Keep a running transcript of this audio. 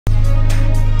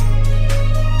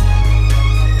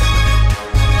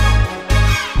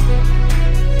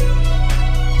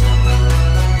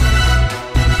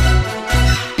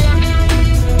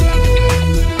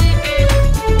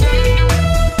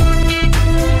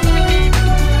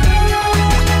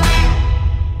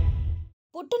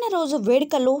పుట్టినరోజు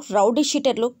వేడుకల్లో రౌడీ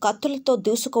షీటర్లు కత్తులతో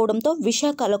దూసుకోవడంతో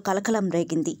విశాఖలో కలకలం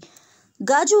రేగింది.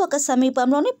 గాజువాక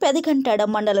సమీపంలోని పెదగంటాడ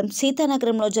మండలం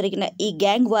సీతానగరంలో జరిగిన ఈ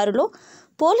గ్యాంగ్ వారులో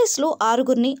పోలీసులు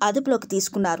 6గురిని అదుపులోకి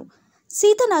తీసుకున్నారు.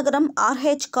 సీతానగరం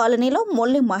ఆర్హెచ్ కాలనీలో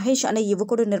మొల్లి మహేష్ అనే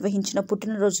యువకుడు నిర్వహించిన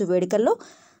పుట్టినరోజు వేడుకల్లో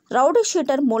రౌడీ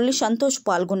షీటర్ మొల్లి సంతోష్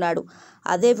పాల్గొన్నాడు.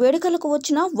 అదే వేడుకలకు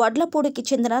వచ్చిన వడ్లపూడికి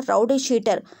చెందిన రౌడీ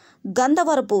షీటర్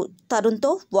గంధవరపు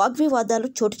తరుణ్తో వాగ్వివాదాలు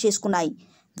చోటు చేసుకున్నాయి.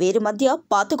 వీరి మధ్య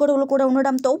పాత గొడవలు కూడా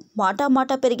ఉండడంతో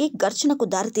మాటామాటా పెరిగి ఘర్షణకు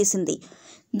దారితీసింది.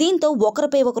 దీంతో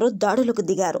ఒకరిపై ఒకరు దాడులకు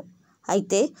దిగారు.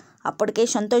 అయితే అప్పటికే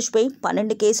సంతోష్పై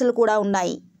 12 కేసులు కూడా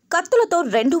ఉన్నాయి. కత్తులతో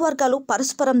 2 వర్గాలు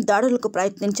పరస్పరం దాడులకు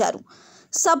ప్రయత్నించారు.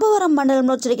 సబ్బవరం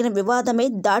మండలంలో జరిగిన వివాదమే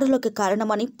దాడులకు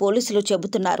కారణమని పోలీసులు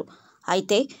చెబుతున్నారు.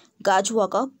 అయితే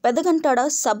గాజువాక, పెదగంటాడ,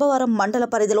 సబ్బవరం మండల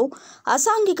పరిధిలో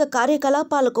అసాంఘిక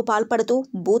కార్యకలాపాలకు పాల్పడుతూ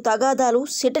భూ తగాదాలు,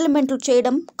 సెటిల్మెంట్లు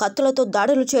చేయడం, కత్తులతో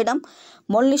దాడులు చేయడం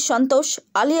మొల్లి సంతోష్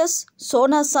అలియాస్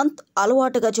సోనా సంత్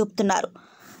అలవాటుగా చెబుతున్నారు.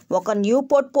 ఒక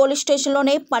Newport police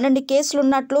స్టేషన్లోనే 12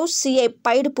 కేసులున్నట్లు CI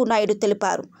Paidupu Naidu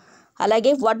తెలిపారు.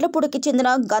 అలాగే వడ్లపూడికి చెందిన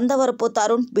గంధవరపు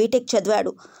తరుణ్ బీటెక్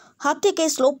చదివాడు. హత్య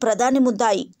కేసులో ప్రధాని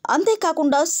ముద్దాయి.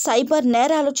 అంతేకాకుండా సైబర్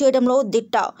నేరాలు చేయడంలో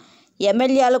దిట్ట.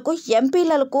 ఎమ్మెల్యేలకు,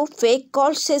 ఎంపీలకు ఫేక్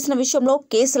కాల్స్ చేసిన విషయంలో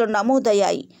కేసులు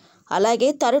నమోదయ్యాయి. అలాగే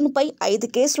తరుణ్పై 5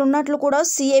 కేసులున్నట్లు కూడా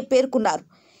సిఐ పేర్కొన్నారు.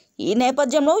 ఈ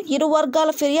నేపథ్యంలో ఇరు వర్గాల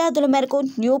ఫిర్యాదుల మేరకు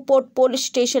న్యూపోర్ట్ పోలీస్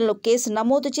స్టేషన్లో కేసు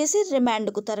నమోదు చేసి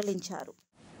రిమాండ్కు తరలించారు.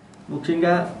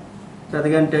 ముఖ్యంగా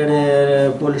పెదగంటేడే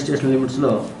పోలీస్ స్టేషన్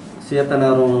లిమిట్స్లో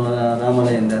సీతానగరం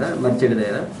రామాలయం దగ్గర మర్చెడి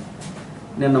దగ్గర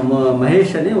నిన్న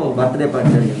మహేష్ అని ఒక బర్త్డే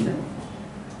పార్టీ జరిగింది.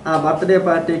 ఆ బర్త్డే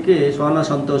పార్టీకి సోనా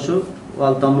సంతోష్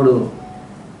వాళ్ళ తమ్ముడు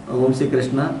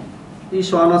వంశీకృష్ణ, ఈ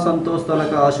సోనా సంతోష్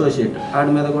తొలక అసోసియేట్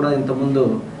ఆడి మీద కూడా ఇంతకుముందు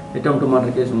అటెంప్ట్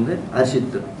మర్డర్ కేసు ఉంది,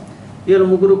 హర్షిత్. వీళ్ళు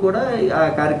ముగ్గురు కూడా ఆ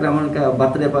కార్యక్రమానికి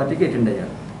బర్త్డే పార్టీకి అటెండ్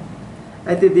అయ్యారు.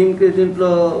 అయితే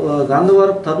దీంట్లో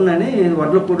గంధవరపు తరుణ్ అని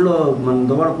వడ్లపూడిలో మన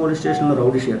దువ్వాడ పోలీస్ స్టేషన్లో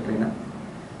రౌడీ షీటర్ అయినా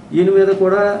ఈయన మీద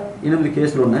కూడా 8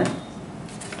 కేసులు ఉన్నాయి.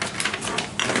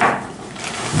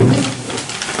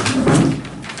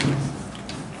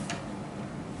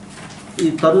 ఈ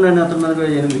తరుణ్ అనే అతని మీద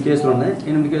 8 కేసులు ఉన్నాయి.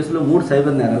 8 కేసులు 3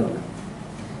 సైబర్ నేరాలు ఉన్నాయి.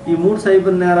 ఈ 3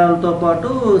 సైబర్ నేరాలతో పాటు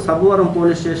సబ్బవరం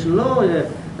పోలీస్ స్టేషన్లో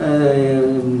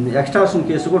ఎక్స్టార్షన్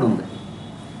కేసు కూడా ఉంది.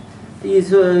 ఈ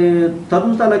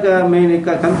తరుణ్ తలక మెయిన్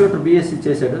కంప్యూటర్ బీఎస్సీ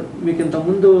చేశాడు. మీకు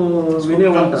ఇంతకుముందు వినే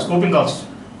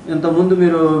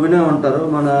మీరు వినే ఉంటారు.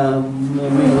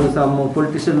 మీరు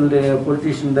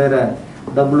పొలిటీషియన్ దగ్గర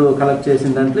డబ్బులు కలెక్ట్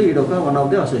చేసిన దాంట్లో ఈడొక వన్ ఆఫ్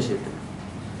ది అసోసియేట్.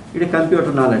 ఈడ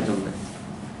కంప్యూటర్ నాలెడ్జ్ ఉంది.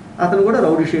 అతను కూడా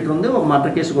రౌడీ షీటర్ ఉంది. ఒక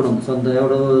మర్డర్ కేసు కూడా ఉంది సొంత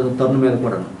ఎవడో తరుణ్ మీద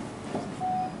కూడా.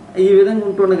 ఈ విధంగా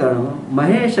ఉంటుండగా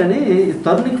మహేష్ అని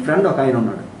తరుణ్కి ఫ్రెండ్ ఒక ఆయన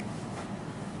ఉన్నాడు.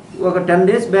 ఒక 10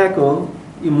 days బ్యాక్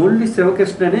ఈ మొల్లి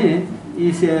శివకృష్ణ అని ఈ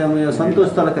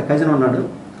సంతోష్ తొలక కజిన్ ఉన్నాడు.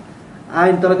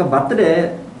 ఆయన తొలక బర్త్డే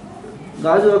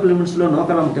గాజువాక లిమిట్స్లో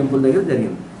నోకలమ్మ టెంపుల్ దగ్గర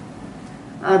జరిగింది.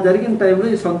 ఆ జరిగిన టైంలో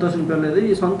ఈ సంతోషం పిల్లలేదు.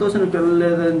 ఈ సంతోషం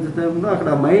పిల్లలేదు అనే టైంలో అక్కడ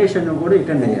మహేష్ అని కూడా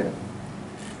అటెండ్ అయ్యాడు.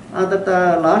 ఆ తర్వాత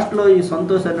లాస్ట్లో ఈ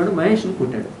సంతోష్ అన్నాడు మహేష్ని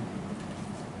కొట్టాడు.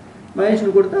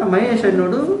 మహేష్ని కొడితే ఆ మహేష్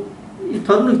అన్నాడు ఈ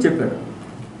తరుణ్కి చెప్పాడు,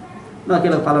 నాకు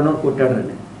ఇలా పలానోడు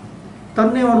కొట్టాడని.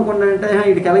 తరుణ్ ఏమనుకున్నాడంటే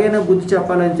వీడికి ఎలాగైనా బుద్ధి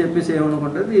చెప్పాలని చెప్పేసి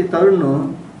ఏమనుకుంటుంది ఈ తరుణ్,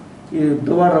 ఈ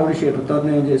దువ్వాడ రౌడీ షీటర్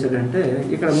తరుణ్ ఏం చేశాడంటే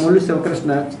ఇక్కడ మొల్లి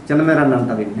శివకృష్ణ చిన్నమేరని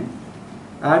అంటారు వీడిని,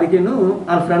 ఆడికిను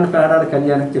వాళ్ళ ఫ్రెండ్ పేడాడి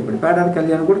కళ్యాణ్కి చెప్పాడు. పేడాడి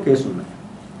కళ్యాణ్ కూడా కేసు ఉన్నాయి.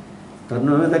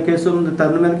 తరుణ్ మీద కేసు ఉంది,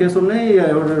 తరుణ్ మీద కేసు ఉన్నాయి.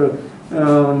 ఎవడు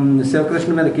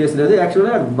శివకృష్ణ మీద కేసు లేదు.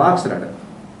 యాక్చువల్గా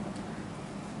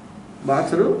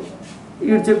బాక్సరు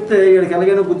వీడు చెప్తే వీడికి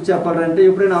ఎలాగైనా బుద్ధి చెప్పాలంటే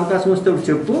ఎప్పుడైనా అవకాశం వస్తే ఇప్పుడు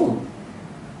చెప్పు,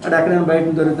 అక్కడ ఎక్కడైనా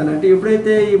బయట దొరుకుతానంటే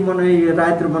ఎప్పుడైతే ఈ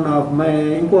రాత్రి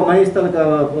ఇంకో మహేష్ తనకు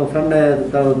ఫ్రెండ్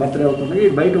బర్త్డే అవుతుంది, ఈ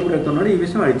బయట ఎప్పుడైతున్నాడు ఈ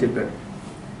విషయం వాడికి చెప్పాడు.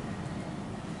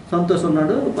 సంతోష్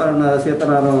ఉన్నాడు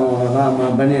సీతారాం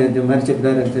బని మరిచెట్టు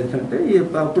దగ్గర అంటే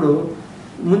అప్పుడు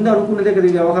ముందు అనుకున్నదే కదా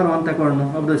ఈ వ్యవహారం అంతా కూడా.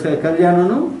 అప్పుడు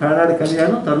కళ్యాణ్ను పేడాడి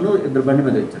కళ్యాణ్ తరుణ్ ఇద్దరు బండి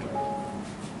మీద వచ్చారు.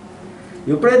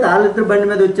 ఎప్పుడైతే వాళ్ళిద్దరు బండి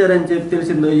మీద వచ్చారని చెప్పి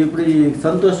తెలిసిందో ఇప్పుడు ఈ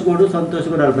సంతోష్ కూడా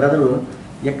వాళ్ళ బ్రదరు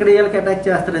ఎక్కడ వీళ్ళకి అటాక్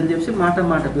చేస్తారని చెప్పి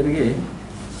మాట పెరిగి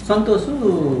సంతోష్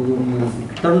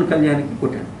తరుణ్ కళ్యాణ్కి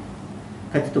కొట్టాడు,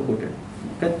 కత్తితో కొట్టాడు.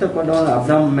 కత్తితో కొట్టడం వల్ల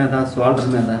అబ్డామ్ మీద, షోల్డర్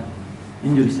మీద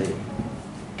ఇంజురీస్ అయ్యాయి.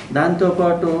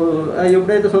 దాంతోపాటు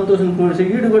ఎప్పుడైతే సంతోషం పోలీసు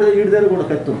వీడి దగ్గర కూడా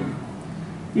కత్తి ఉంది.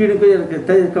 వీడికి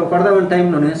కొడదామని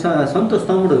టైంలోనే సంతోష్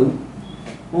తమ్ముడు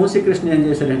వంశీకృష్ణ ఏం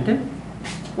చేశాడంటే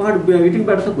వాడు ఇటుక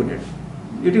బెడతో కొట్టాడు.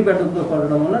 ఇటుక బెడతో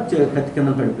కొట్టడం వల్ల కత్తి కింద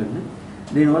పడిపోయింది.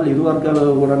 దీనివల్ల ఇరు వర్గాలు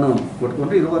కూడా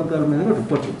కొట్టుకుంటే ఇరు వర్గాల మీద కూడా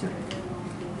రిపోర్ట్లు ఇచ్చారు.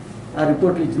 ఆ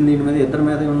రిపోర్ట్లు ఇచ్చిన దీని మీద ఇద్దరి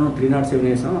మీద 307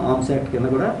 వేసాం. ఆర్మ్స్ యాక్ట్ కింద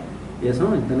కూడా వేసాం.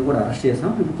 ఇద్దరిని కూడా అరెస్ట్ చేసాం.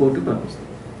 ఇప్పుడు కోర్టుకు పంపిస్తాం.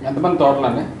 ఎంతమంది టోటల్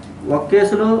అండి? ఒక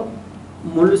కేసులో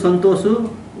ముళ్ళు సంతోష్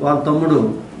వాళ్ళ తమ్ముడు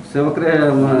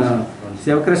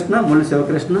శివకృష్ణ ముళ్ళు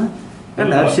శివకృష్ణ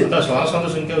అండ్ హర్షిత్.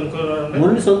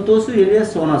 ముళ్ళు సంతోష్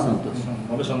ఎలియాస్ సోనా సంతోష్.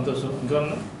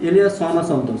 ఎలియాస్ సోనా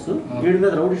సంతోష్ వీడి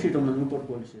మీద రౌడీ షీట్ ఉంది న్యూపోర్ట్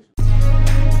పోలీస్ స్టేషన్.